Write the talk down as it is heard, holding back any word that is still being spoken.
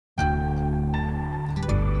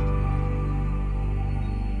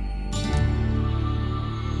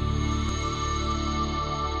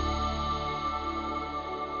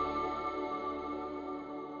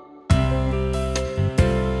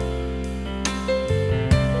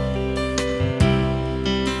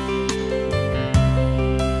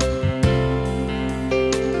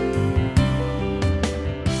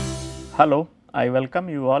Hello, I welcome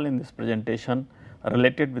you all in this presentation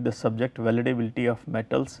related with the subject weldability of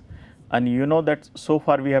metals. And you know that so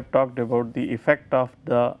far we have talked about the effect of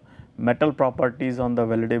the metal properties on the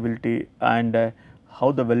weldability and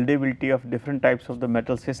how the weldability of different types of the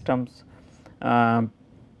metal systems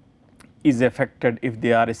is affected if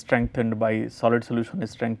they are strengthened by solid solution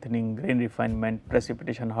strengthening, grain refinement,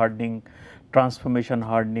 precipitation hardening, transformation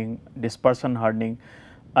hardening, dispersion hardening,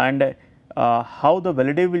 and how the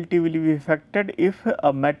weldability will be affected if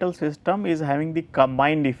a metal system is having the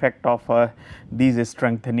combined effect of these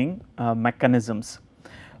strengthening mechanisms.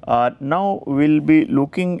 Now, we will be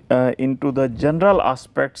looking into the general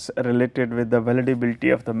aspects related with the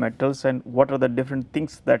weldability of the metals and what are the different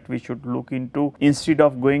things that we should look into instead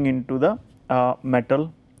of going into the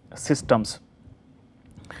metal systems.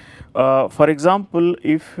 For example,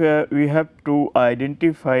 if we have to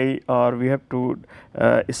identify or we have to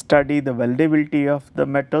study the weldability of the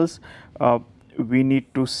metals, we need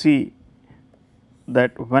to see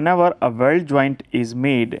that whenever a weld joint is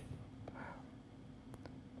made,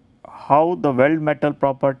 how the weld metal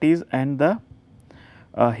properties and the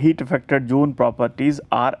heat affected zone properties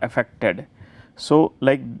are affected. So,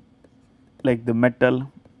 like the metal,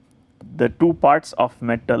 the two parts of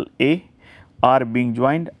metal A are being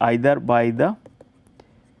joined either by the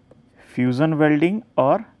fusion welding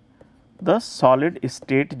or the solid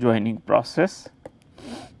state joining process.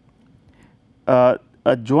 A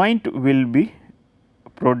joint will be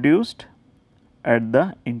produced at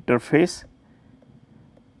the interface.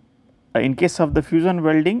 In case of the fusion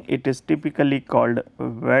welding, it is typically called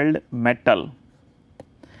weld metal,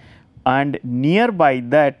 and nearby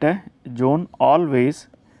that zone always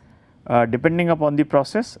depending upon the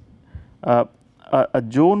process, a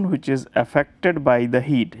zone which is affected by the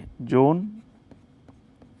heat, zone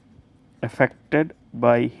affected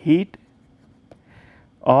by heat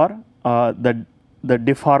or the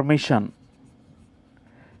deformation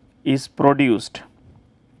is produced.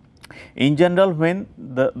 In general, when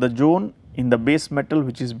the zone in the base metal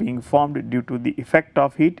which is being formed due to the effect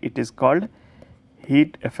of heat, it is called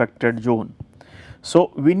heat affected zone.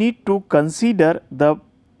 So, we need to consider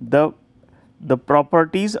the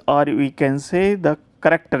properties, or we can say the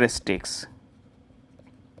characteristics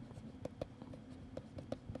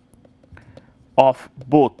of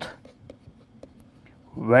both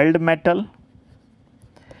weld metal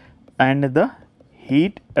and the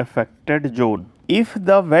heat affected zone. If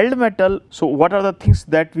the weld metal, so what are the things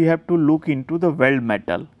that we have to look into the weld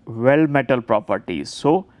metal properties?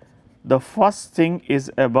 So, the first thing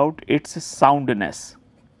is about its soundness,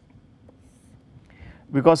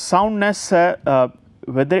 because soundness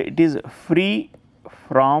whether it is free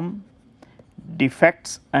from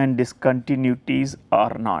defects and discontinuities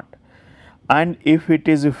or not, and if it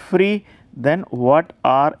is free, then what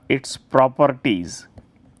are its properties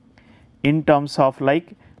in terms of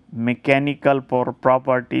like mechanical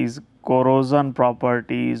properties, corrosion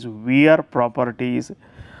properties, wear properties,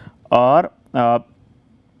 or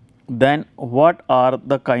then what are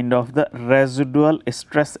the kind of the residual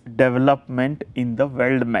stress development in the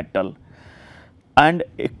weld metal, and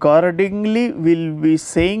accordingly we will be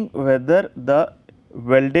saying whether the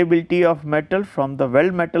weldability of metal from the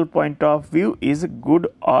weld metal point of view is good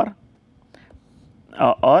or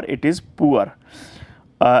it is poor.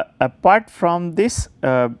 Apart from this,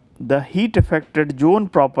 the heat affected zone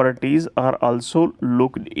properties are also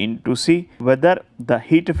looked into, see whether the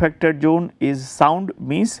heat affected zone is sound,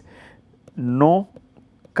 means no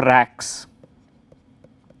cracks,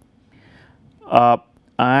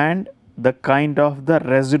 and the kind of the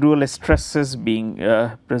residual stresses being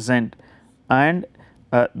present, and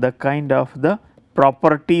the kind of the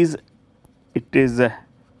properties it is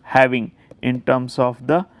having in terms of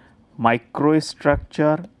the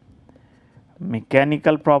microstructure,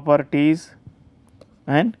 mechanical properties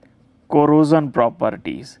and corrosion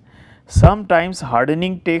properties. Sometimes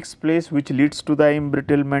hardening takes place which leads to the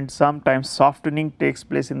embrittlement, sometimes softening takes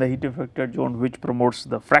place in the heat affected zone which promotes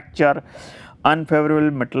the fracture.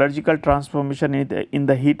 Unfavorable metallurgical transformation in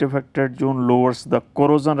the heat affected zone lowers the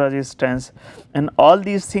corrosion resistance, and all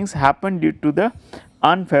these things happen due to the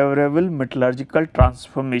unfavorable metallurgical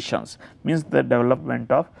transformations, means the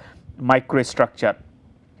development of microstructure.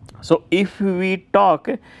 So, if we talk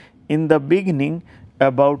in the beginning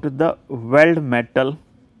about the weld metal,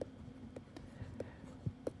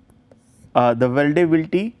 the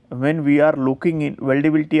weldability, when we are looking in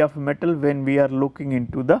weldability of metal, when we are looking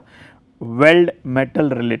into the weld metal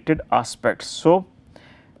related aspects. So,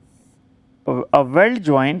 a weld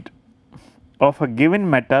joint of a given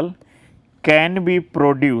metal can be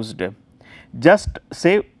produced, just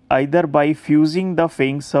say either by fusing the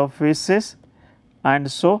faying surfaces,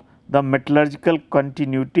 and so the metallurgical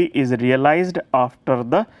continuity is realized after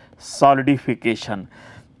the solidification.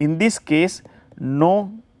 In this case,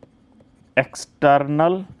 no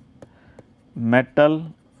external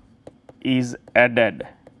metal is added.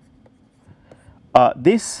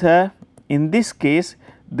 In this case,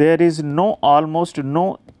 there is almost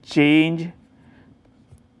no change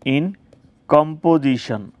in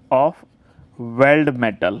composition of weld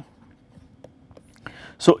metal.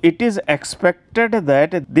 So, it is expected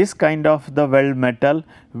that this kind of the weld metal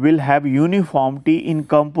will have uniformity in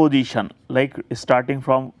composition, like starting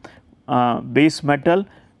from base metal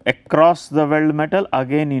across the weld metal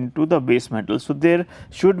again into the base metal. So, there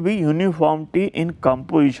should be uniformity in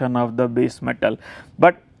composition of the base metal,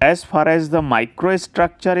 but as far as the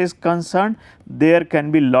microstructure is concerned, there can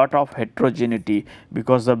be lot of heterogeneity,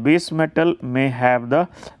 because the base metal may have the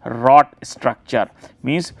wrought structure,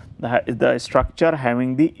 means the structure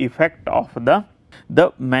having the effect of the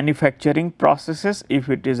manufacturing processes. If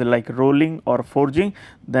it is like rolling or forging,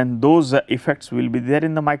 then those effects will be there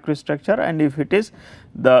in the microstructure, and if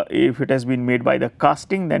it has been made by the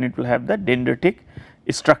casting, then it will have the dendritic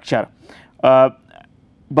structure.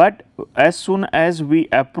 But as soon as we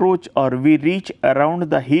approach or we reach around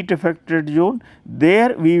the heat affected zone,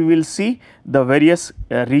 there we will see the various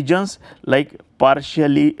regions like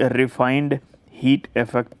partially refined heat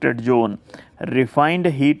affected zone, refined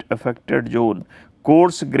heat affected zone,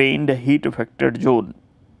 coarse grained heat affected zone,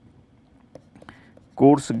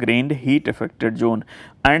 coarse grained heat affected zone.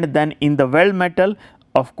 And then in the weld metal,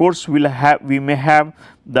 of course, we may have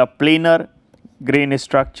the planar grain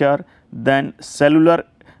structure, then cellular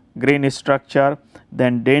grain structure,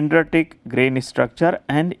 then dendritic grain structure,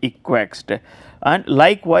 and equaxed. And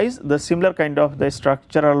likewise, the similar kind of the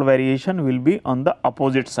structural variation will be on the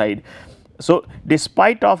opposite side. So,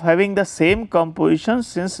 despite of having the same composition,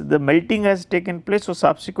 since the melting has taken place, so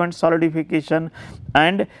subsequent solidification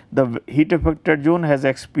and the heat affected zone has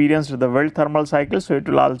experienced the weld thermal cycle. So, it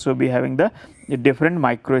will also be having the different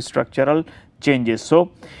microstructural changes.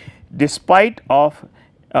 So, despite of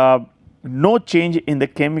no change in the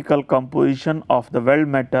chemical composition of the weld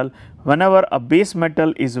metal, whenever a base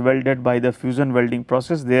metal is welded by the fusion welding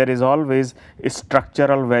process, there is always a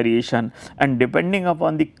structural variation, and depending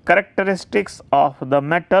upon the characteristics of the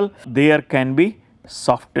metal, there can be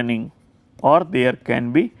softening or there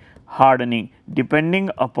can be hardening,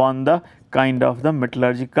 depending upon the kind of the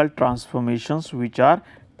metallurgical transformations which are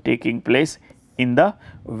taking place in the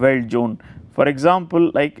weld zone. For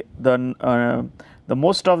example, like the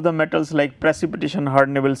most of the metals like precipitation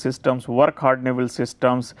hardenable systems, work hardenable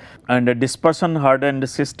systems, and dispersion hardened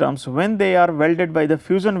systems, when they are welded by the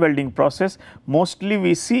fusion welding process, mostly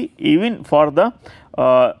we see even for the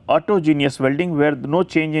autogeneous welding, where no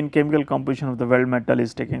change in chemical composition of the weld metal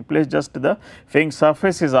is taking place, just the faying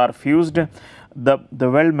surfaces are fused, the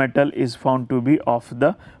weld metal is found to be of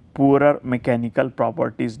the poorer mechanical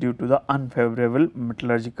properties due to the unfavorable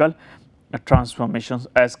metallurgical transformations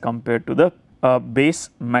as compared to the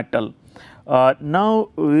base metal. Now,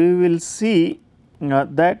 we will see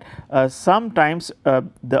that sometimes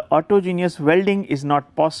the autogeneous welding is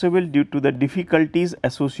not possible due to the difficulties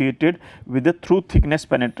associated with the through thickness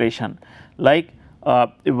penetration. Like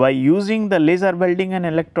by using the laser welding and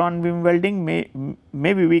electron beam welding,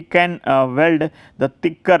 maybe we can weld the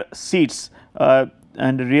thicker sheets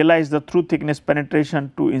and realize the through thickness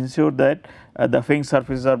penetration to ensure that the faying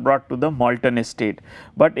surfaces are brought to the molten state.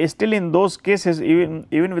 But still in those cases,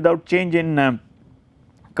 even without change in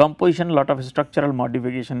composition, lot of structural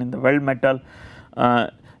modification in the weld metal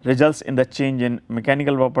results in the change in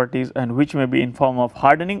mechanical properties, and which may be in form of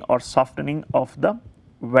hardening or softening of the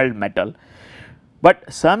weld metal. But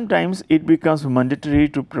sometimes it becomes mandatory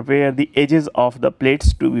to prepare the edges of the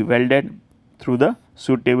plates to be welded through the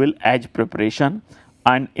suitable edge preparation,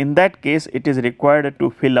 and in that case it is required to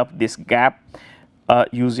fill up this gap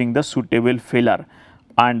using the suitable filler,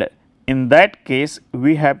 and in that case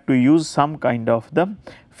we have to use some kind of the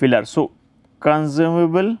filler. So,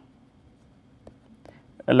 consumable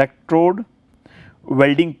electrode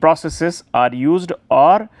welding processes are used,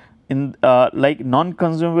 or in like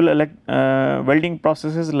non-consumable welding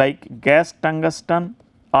processes like gas tungsten,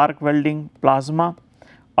 arc welding, plasma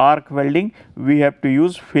arc welding, we have to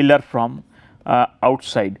use filler from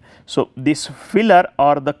outside. So, this filler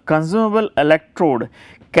or the consumable electrode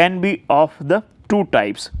can be of the two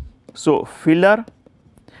types. So, filler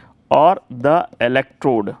or the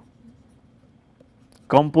electrode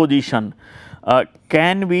composition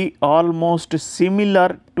can be almost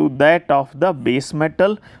similar to that of the base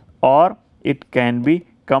metal, or it can be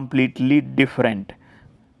completely different.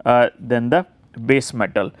 than the base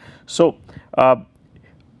metal. So,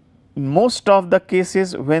 most of the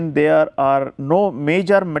cases when there are no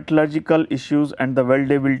major metallurgical issues and the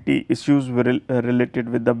weldability issues related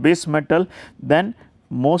with the base metal, then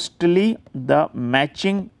mostly the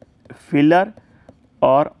matching filler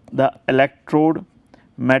or the electrode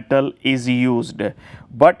metal is used.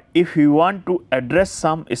 But if you want to address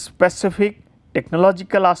some specific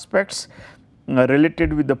technological aspects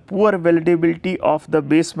related with the poor weldability of the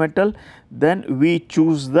base metal, then we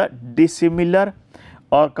choose the dissimilar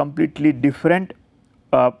or completely different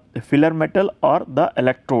filler metal or the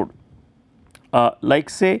electrode. Like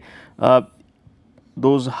say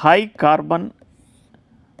those high carbon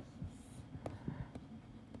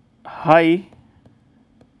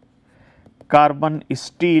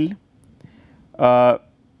steel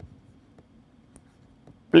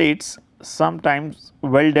plates sometimes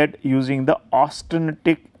welded using the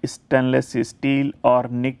austenitic stainless steel or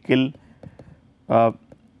nickel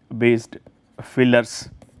based fillers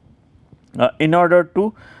in order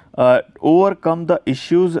to overcome the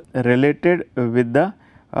issues related with the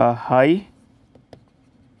high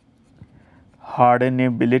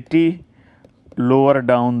hardenability, lower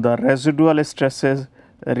down the residual stresses,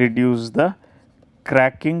 reduce the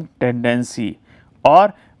cracking tendency,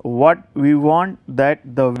 or what we want that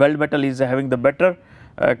the weld metal is having the better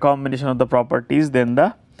combination of the properties than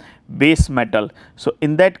the base metal. So,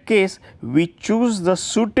 in that case we choose the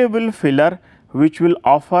suitable filler which will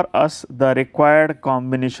offer us the required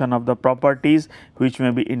combination of the properties, which may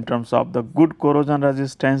be in terms of the good corrosion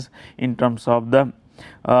resistance, in terms of the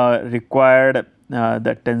required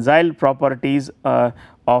the tensile properties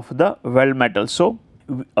of the weld metal. So,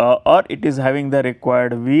 or it is having the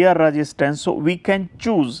required wear resistance. So, we can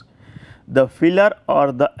choose the filler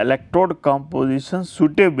or the electrode composition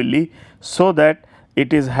suitably, so that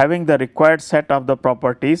it is having the required set of the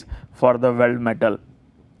properties for the weld metal.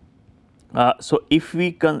 So, if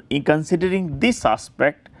we considering this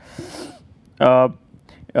aspect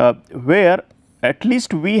where at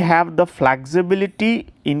least we have the flexibility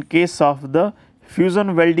in case of the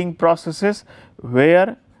fusion welding processes,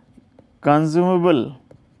 where consumable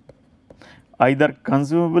either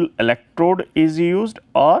consumable electrode is used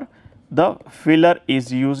or the filler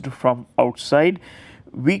is used from outside.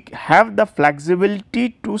 We have the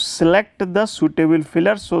flexibility to select the suitable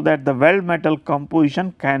filler, so that the weld metal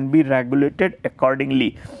composition can be regulated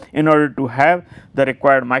accordingly in order to have the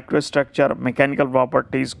required microstructure, mechanical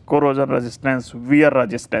properties, corrosion resistance, wear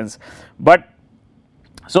resistance. But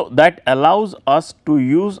so that allows us to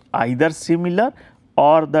use either similar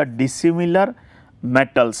or the dissimilar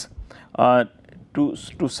metals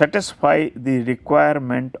to satisfy the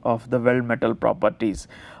requirement of the weld metal properties.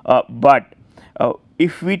 But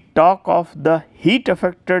if we talk of the heat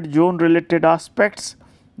affected zone related aspects,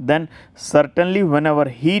 then certainly whenever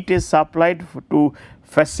heat is supplied to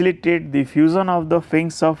facilitate the fusion of the fin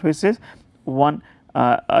surfaces,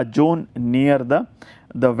 a zone near the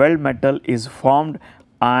weld metal is formed,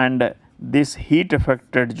 and this heat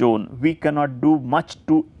affected zone we cannot do much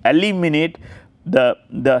to eliminate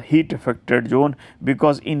the heat affected zone,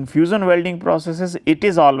 because in fusion welding processes it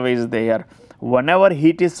is always there. Whenever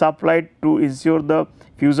heat is supplied to ensure the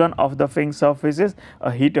fusion of the fin surfaces,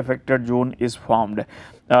 a heat affected zone is formed.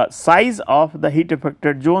 Size of the heat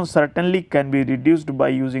affected zone certainly can be reduced by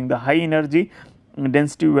using the high energy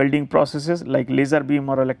density welding processes like laser beam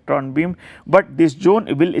or electron beam, but this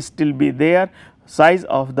zone will still be there. Size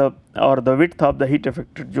of the or the width of the heat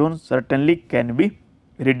affected zone certainly can be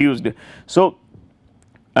reduced. So,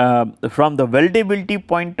 from the weldability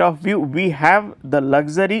point of view, we have the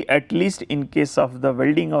luxury, at least in case of the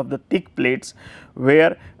welding of the thick plates,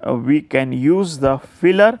 where we can use the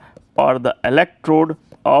filler or the electrode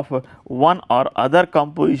of one or other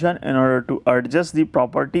composition in order to adjust the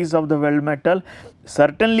properties of the weld metal.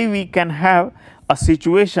 Certainly, we can have a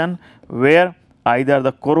situation where either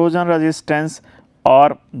the corrosion resistance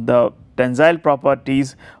or the tensile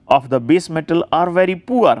properties of the base metal are very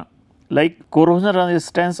poor, like corrosion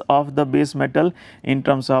resistance of the base metal in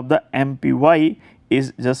terms of the MPY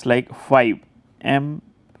is just like 5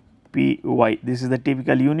 MPY. This is the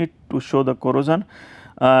typical unit to show the corrosion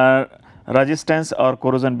resistance or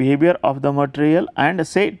corrosion behavior of the material, and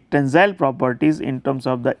say tensile properties in terms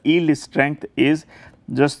of the yield strength is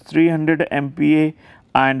just 300 MPa,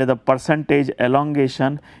 and the percentage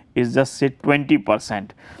elongation is just say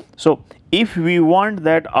 20%. So, if we want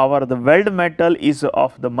that the weld metal is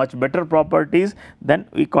of the much better properties, then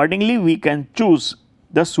accordingly we can choose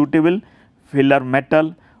the suitable filler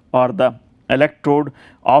metal or the electrode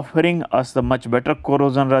offering us the much better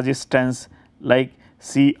corrosion resistance, like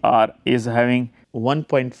CR is having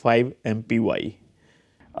 1.5 MPy.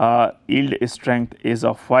 Yield strength is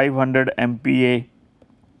of 500 MPa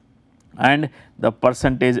and the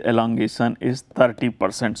percentage elongation is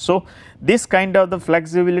 30%. So, this kind of the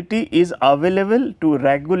flexibility is available to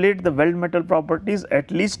regulate the weld metal properties,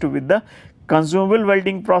 at least with the consumable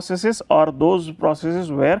welding processes or those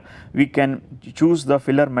processes where we can choose the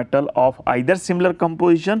filler metal of either similar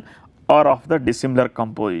composition or of the dissimilar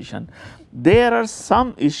composition. There are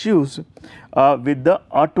some issues with the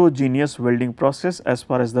autogeneous welding process as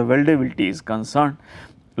far as the weldability is concerned,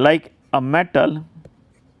 like a metal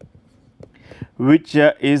which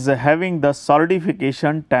is having the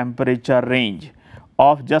solidification temperature range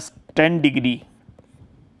of just 10 degree,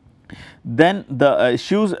 then the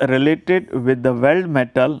issues related with the weld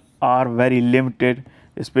metal are very limited,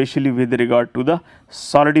 especially with regard to the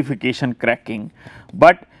solidification cracking.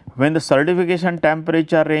 But when the solidification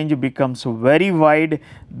temperature range becomes very wide,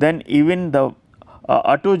 then even the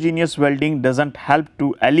autogeneous welding does not help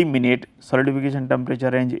to eliminate. Solidification temperature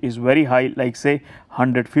range is very high, like say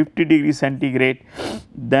 150 degree centigrade.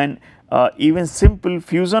 Then even simple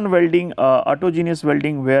fusion welding, autogeneous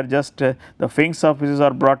welding, where just the fink surfaces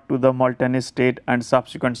are brought to the molten state and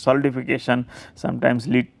subsequent solidification sometimes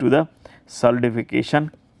lead to the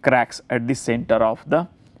solidification cracks at the center of the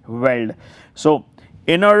weld. So,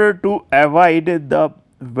 in order to avoid the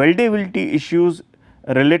weldability issues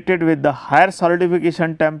related with the higher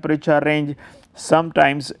solidification temperature range,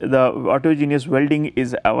 sometimes the autogeneous welding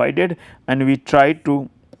is avoided and we try to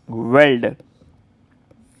weld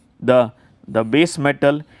the base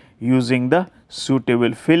metal using the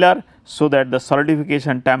suitable filler, so that the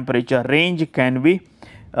solidification temperature range can be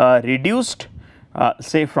reduced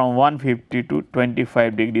say from 150 to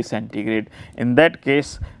 25 degree centigrade. In that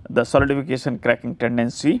case, the solidification cracking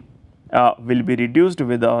tendency will be reduced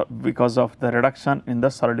with because of the reduction in the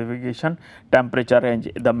solidification temperature range.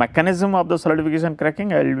 The mechanism of the solidification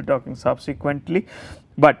cracking I will be talking subsequently,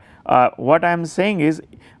 but what I am saying is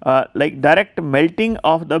like direct melting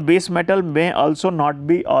of the base metal may also not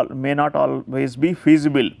be may not always be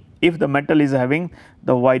feasible if the metal is having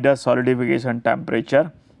the wider solidification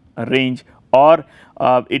temperature range, or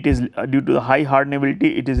it is due to the high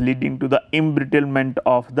hardenability, it is leading to the embrittlement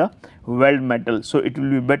of the weld metal. So, it will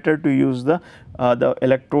be better to use the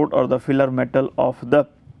electrode or the filler metal of the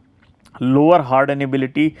lower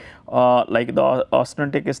hardenability like the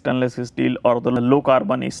austenitic stainless steel or the low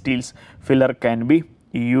carbon steels filler can be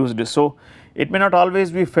used. So, it may not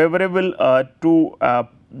always be favorable to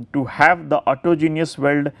have the autogeneous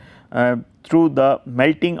weld through the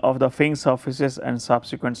melting of the fink surfaces and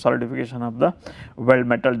subsequent solidification of the weld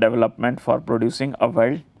metal development for producing a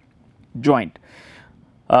weld joint.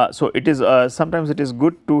 So, it is sometimes it is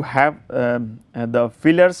good to have the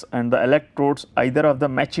fillers and the electrodes either of the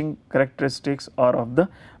matching characteristics or of the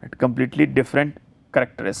completely different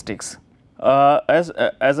characteristics. As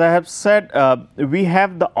I have said, we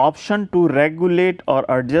have the option to regulate or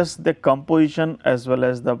adjust the composition as well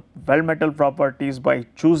as the weld metal properties by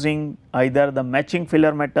choosing either the matching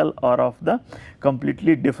filler metal or of the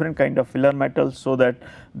completely different kind of filler metal, so that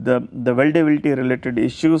the weldability related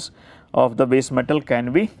issues of the base metal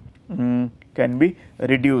can be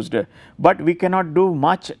reduced. But we cannot do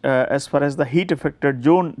much as far as the heat affected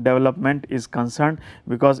zone development is concerned,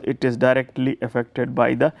 because it is directly affected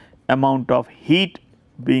by the amount of heat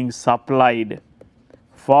being supplied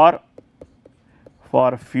for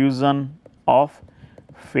fusion of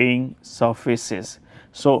fink surfaces.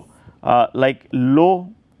 So, like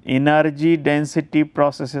low energy density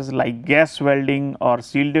processes like gas welding or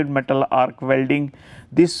shielded metal arc welding,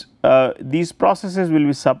 these processes will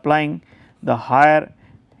be supplying the higher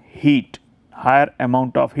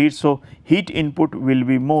amount of heat. So, heat input will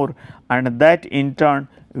be more, and that in turn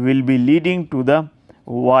will be leading to the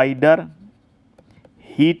wider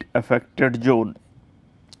heat affected zone.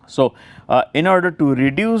 So, in order to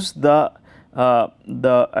reduce the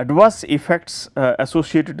adverse effects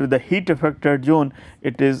associated with the heat affected zone,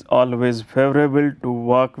 it is always favorable to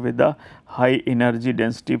work with the high energy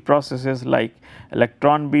density processes like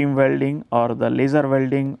electron beam welding or the laser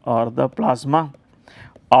welding or the plasma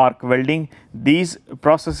arc welding. These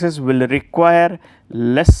processes will require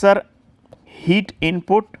lesser heat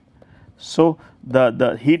input. So,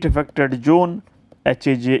 the heat affected zone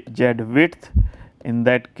HAZ width in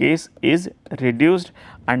that case is reduced,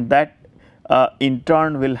 and that in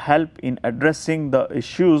turn will help in addressing the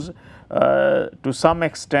issues to some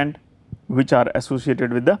extent which are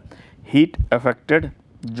associated with the heat affected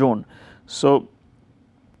zone. So,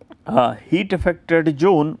 heat affected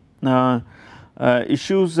zone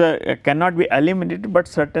issues cannot be eliminated, but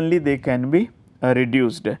certainly they can be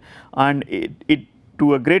reduced, and it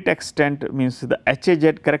to a great extent means the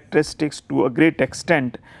HAZ characteristics to a great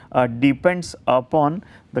extent depends upon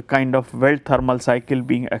the kind of weld thermal cycle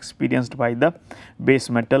being experienced by the base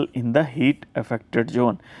metal in the heat affected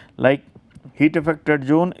zone. Like heat affected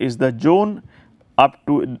zone is the zone up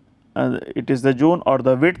to it is the zone or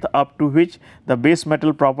the width up to which the base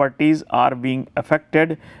metal properties are being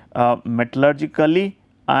affected metallurgically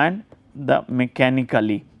and the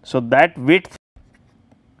mechanically. So, that width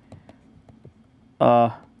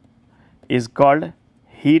is called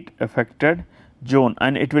heat affected zone,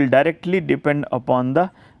 and it will directly depend upon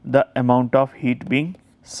the amount of heat being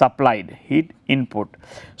supplied, heat input.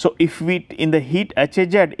 So, if we in the heat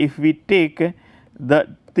HAZ, if we take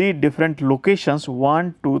the 3 different locations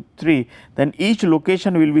 1, 2, 3, then each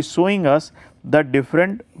location will be showing us the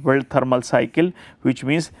different weld thermal cycle, which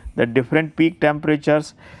means the different peak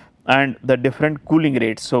temperatures and the different cooling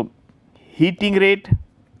rates. So, heating rate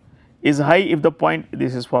is high if the point,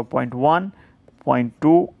 this is for point 1, point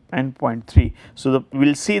 2 and point 3. So, we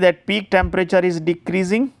will see that peak temperature is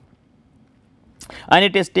decreasing and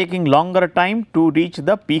it is taking longer time to reach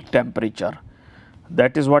the peak temperature.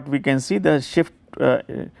 That is what we can see, the shift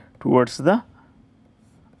towards the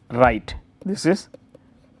right. This is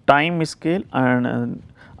time scale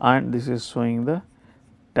and this is showing the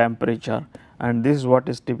temperature, and this is what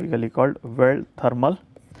is typically called weld thermal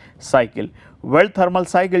cycle. Weld thermal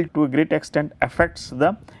cycle to a great extent affects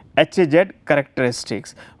the HAZ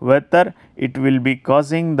characteristics, whether it will be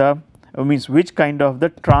causing the means which kind of the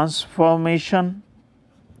transformation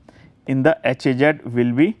in the HAZ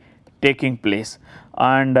will be taking place,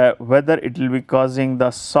 and whether it will be causing the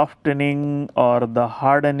softening or the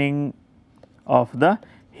hardening of the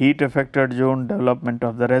heat affected zone, development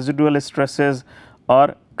of the residual stresses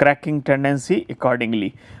or cracking tendency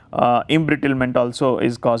accordingly. Embrittlement also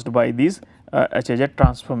is caused by these HAZ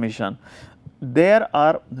transformation. There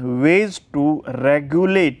are ways to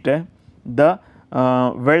regulate the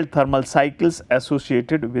weld thermal cycles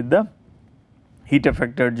associated with the heat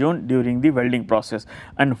affected zone during the welding process,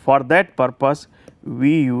 and for that purpose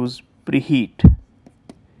we use preheat.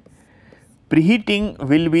 Preheating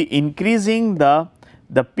will be increasing the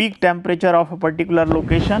peak temperature of a particular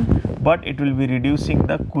location, but it will be reducing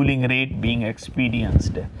the cooling rate being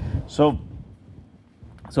experienced. So,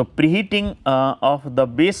 preheating of the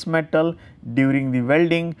base metal during the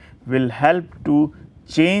welding will help to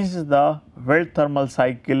change the weld thermal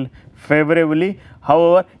cycle favorably.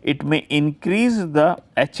 However, it may increase the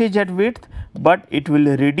HAZ width, but it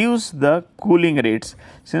will reduce the cooling rates.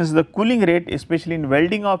 Since the cooling rate especially in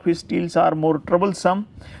welding of steels are more troublesome,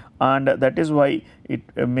 and that is why it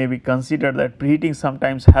may be considered that preheating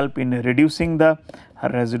sometimes help in reducing the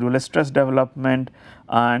residual stress development,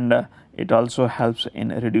 and it also helps in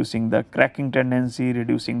reducing the cracking tendency,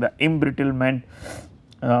 reducing the embrittlement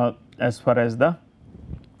as far as the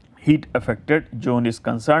heat affected zone is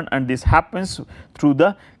concerned, and this happens through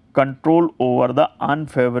the control over the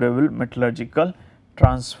unfavorable metallurgical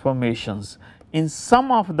transformations. In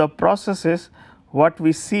some of the processes, what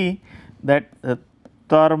we see that the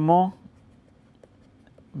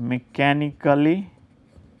thermomechanically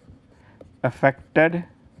affected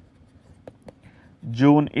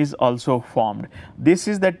zone is also formed. This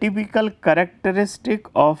is the typical characteristic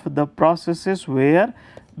of the processes where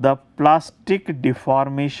the plastic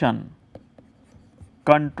deformation,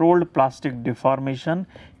 controlled plastic deformation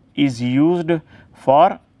is used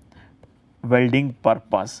for welding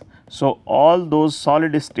purpose. So, all those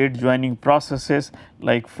solid state joining processes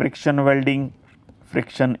like friction welding,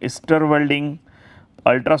 friction stir welding,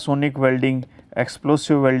 ultrasonic welding,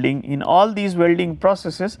 explosive welding, in all these welding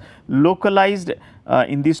processes localized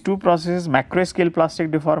in these two processes macro scale plastic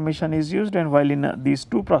deformation is used, and while in these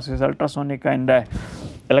two processes ultrasonic and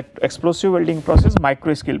explosive welding process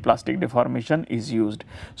micro scale plastic deformation is used.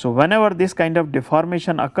 So, whenever this kind of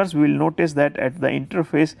deformation occurs, we will notice that at the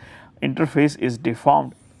interface is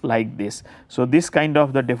deformed like this. So, this kind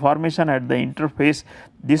of the deformation at the interface,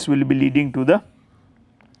 this will be leading to the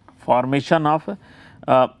formation of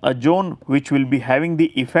a zone which will be having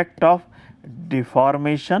the effect of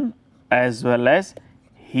deformation as well as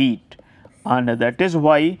heat, and that is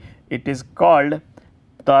why it is called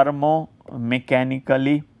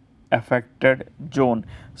thermomechanically affected zone.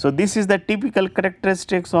 So, this is the typical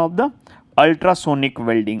characteristics of the ultrasonic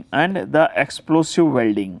welding and the explosive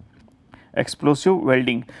welding.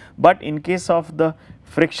 But in case of the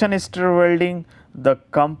friction stir welding, the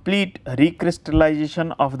complete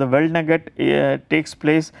recrystallization of the weld nugget takes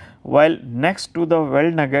place, while next to the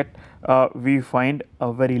weld nugget we find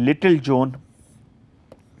a very little zone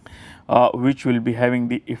which will be having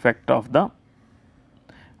the effect of the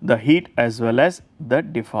the heat as well as the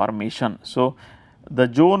deformation. So, the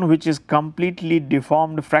zone which is completely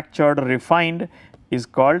deformed, fractured, refined is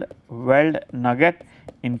called weld nugget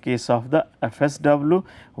in case of the FSW,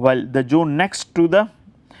 while the zone next to the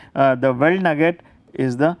weld nugget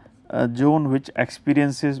is the zone which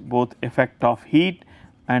experiences both effect of heat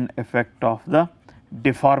and effect of the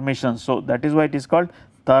deformation. So, that is why it is called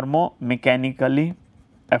thermomechanically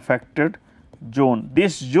affected zone.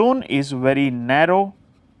 This zone is very narrow,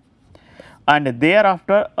 and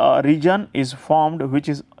thereafter a region is formed which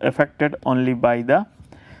is affected only by the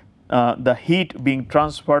heat being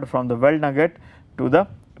transferred from the weld nugget to the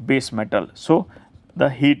base metal. So, the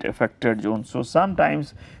heat affected zone. So,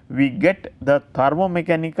 sometimes we get the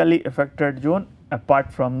thermomechanically affected zone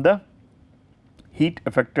apart from the heat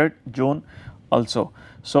affected zone also.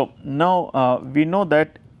 So, now we know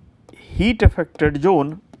that heat affected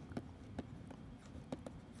zone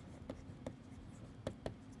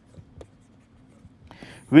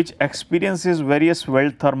which experiences various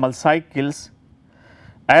weld thermal cycles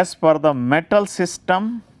as per the metal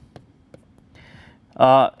system.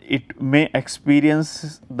 It may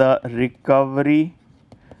experience the recovery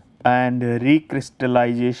and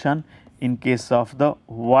recrystallization in case of the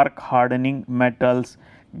work hardening metals,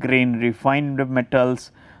 grain refined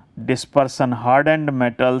metals, dispersion hardened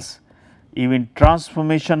metals, even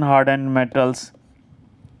transformation hardened metals,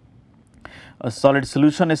 solid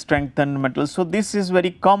solution strengthened metals. So, this is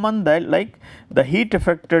very common that like the heat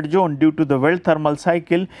affected zone due to the weld thermal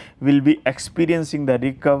cycle will be experiencing the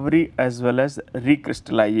recovery as well as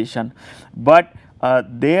recrystallization, but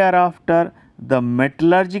thereafter the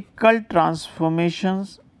metallurgical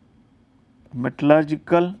transformations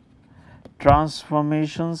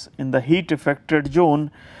in the heat affected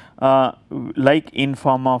zone like in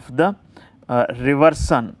form of the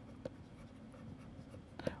reversion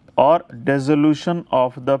or dissolution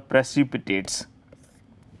of the precipitates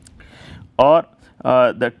or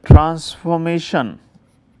the transformation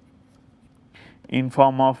in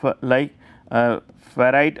form of like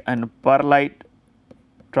ferrite and pearlite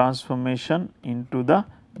transformation into the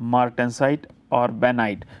martensite or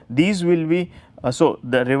benite. These will be so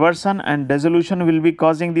the reversion and dissolution will be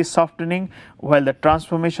causing the softening, while the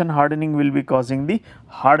transformation hardening will be causing the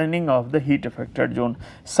hardening of the heat affected zone.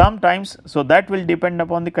 Sometimes, so that will depend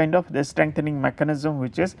upon the kind of the strengthening mechanism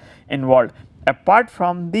which is involved. Apart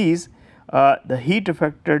from these, the heat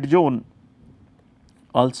affected zone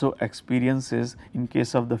also experiences in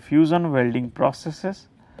case of the fusion welding processes.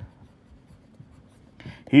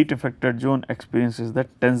 Heat affected zone experiences the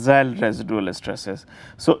tensile residual stresses.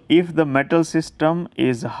 So, if the metal system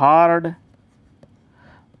is hard,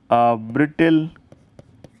 brittle,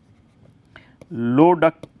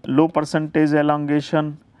 low percentage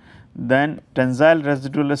elongation, then tensile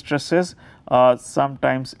residual stresses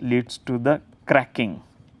sometimes leads to the cracking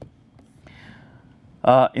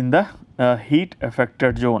in the heat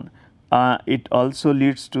affected zone. It also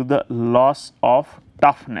leads to the loss of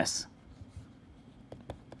toughness.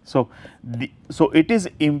 So, it is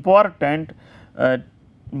important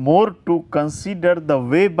more to consider the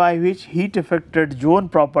way by which heat affected zone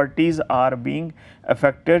properties are being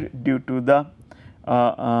affected due to the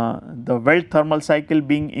weld thermal cycle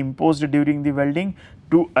being imposed during the welding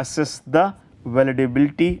to assess the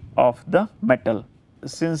weldability of the metal.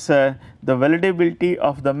 Since the weldability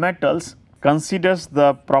of the metals considers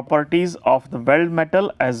the properties of the weld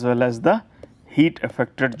metal as well as the heat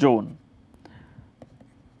affected zone.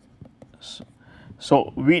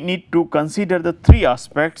 So, we need to consider the three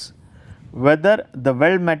aspects: whether the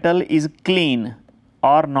weld metal is clean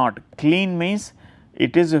or not. Clean means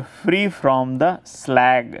it is free from the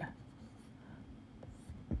slag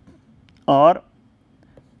or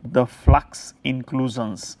the flux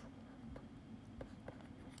inclusions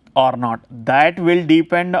or not. That will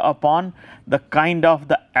depend upon the kind of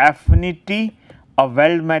the affinity a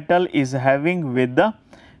weld metal is having with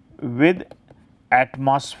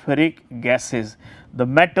atmospheric gases. The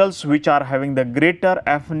metals which are having the greater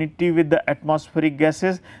affinity with the atmospheric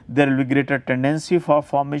gases, there will be greater tendency for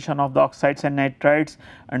formation of the oxides and nitrides,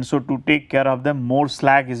 and so to take care of them more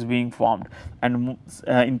slag is being formed, and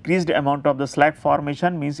increased amount of the slag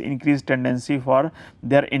formation means increased tendency for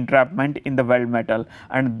their entrapment in the weld metal,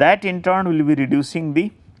 and that in turn will be reducing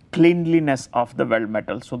the cleanliness of the weld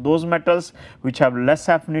metal. So, those metals which have less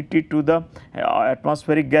affinity to the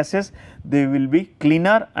atmospheric gases, they will be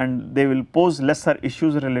cleaner and they will pose lesser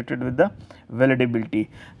issues related with the weldability.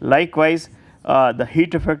 Likewise, the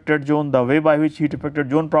heat affected zone, the way by which heat affected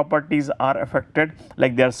zone properties are affected.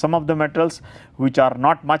 Like there are some of the metals which are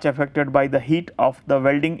not much affected by the heat of the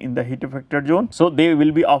welding in the heat affected zone. So, they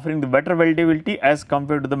will be offering the better weldability as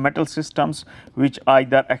compared to the metal systems which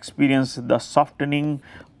either experience the softening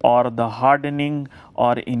or the hardening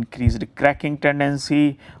or increased cracking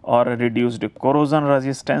tendency or reduced corrosion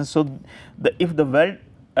resistance. So, if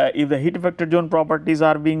the heat affected zone properties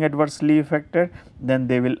are being adversely affected, then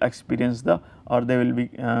they will experience the, or they will be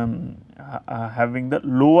having the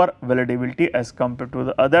lower weldability as compared to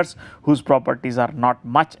the others whose properties are not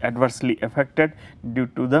much adversely affected due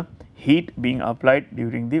to the heat being applied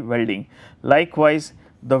during the welding. Likewise,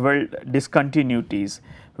 the weld discontinuities.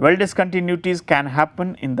 Weld discontinuities can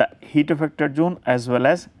happen in the heat affected zone as well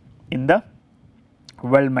as in the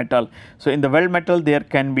weld metal. So, in the weld metal there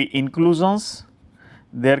can be inclusions,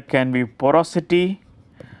 there can be porosity,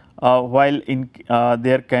 while in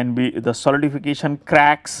there can be the solidification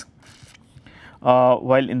cracks,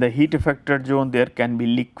 while in the heat affected zone there can be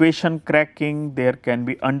liquation cracking, there can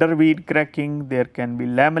be underweed cracking, there can be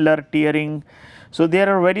lamellar tearing. So, there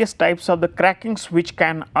are various types of the crackings which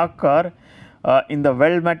can occur in the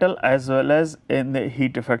weld metal as well as in the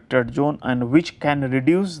heat affected zone, and which can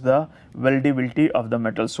reduce the weldability of the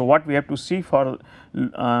metal. So, what we have to see for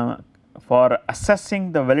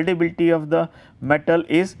assessing the weldability of the metal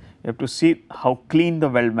is you have to see how clean the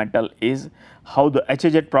weld metal is, how the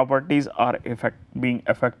HZ properties are being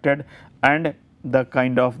affected, and the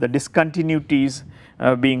kind of the discontinuities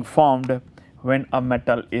being formed when a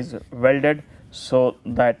metal is welded, so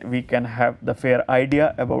that we can have the fair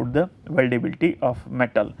idea about the weldability of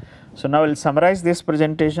metal. So, now we will summarize this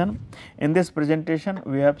presentation. In this presentation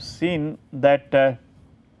we have seen that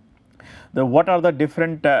what are the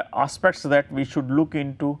different aspects that we should look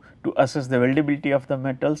into to assess the weldability of the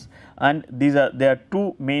metals, and there are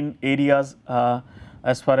two main areas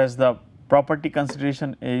as far as the property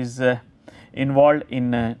consideration is involved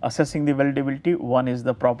in assessing the weldability. One is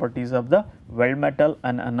the properties of the weld metal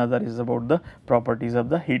and another is about the properties of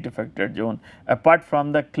the heat affected zone. Apart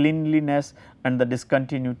from the cleanliness and the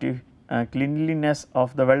discontinuity, cleanliness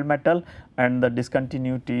of the weld metal and the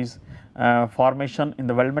discontinuities formation in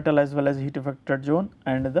the weld metal as well as heat affected zone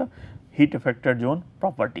and the heat affected zone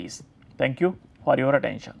properties. Thank you for your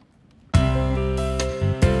attention.